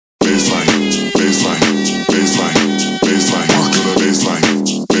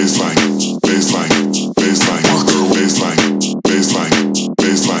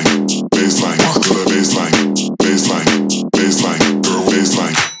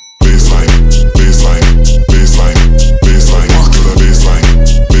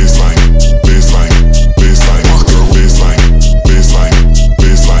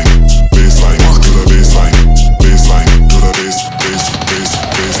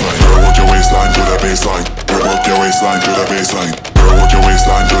baseline. Work your waistline to the baseline. Girl, work your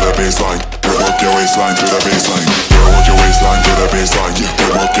waistline to the baseline. Work your waistline to the baseline. Girl, work your waistline to the baseline. Yeah,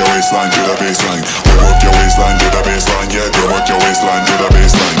 work your waistline to the baseline. Work your waistline to the baseline. Yeah, girl, work your waistline to the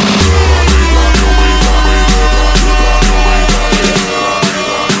baseline.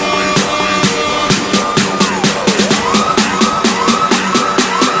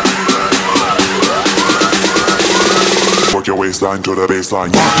 Work your waistline to the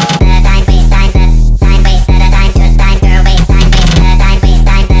baseline.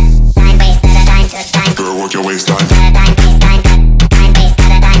 Girl, work your waistline.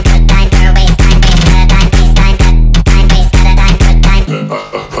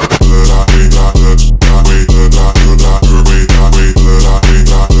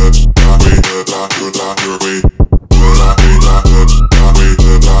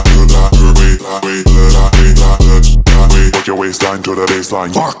 Work your waistline to the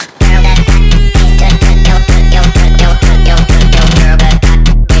baseline. Work.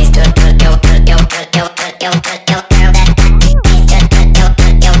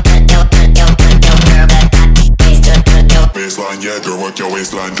 Baseline, yeah, girl, work your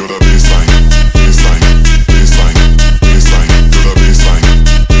waistline to the baseline. Baseline, baseline, baseline, to the baseline.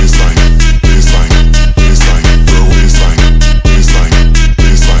 Baseline, baseline, baseline, girl, waistline. Baseline,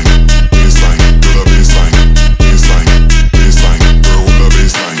 baseline, baseline, to the baseline. Baseline, baseline, girl, to the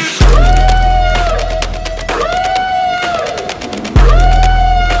baseline.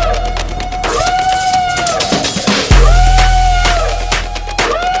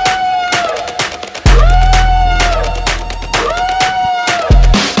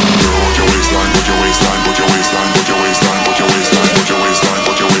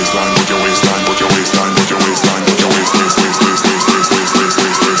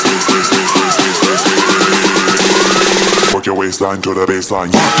 Work your waistline to the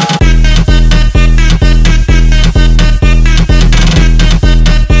baseline.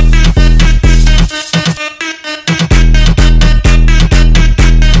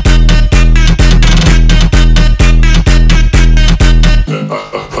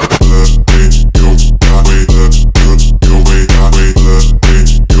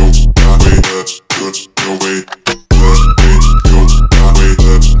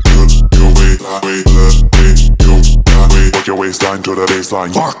 Work your waistline to the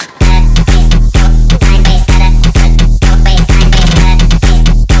baseline. Work.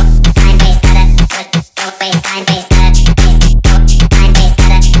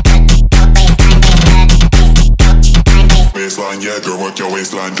 Baseline, yeah, girl, work your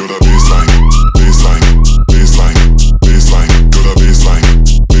waistline to the baseline.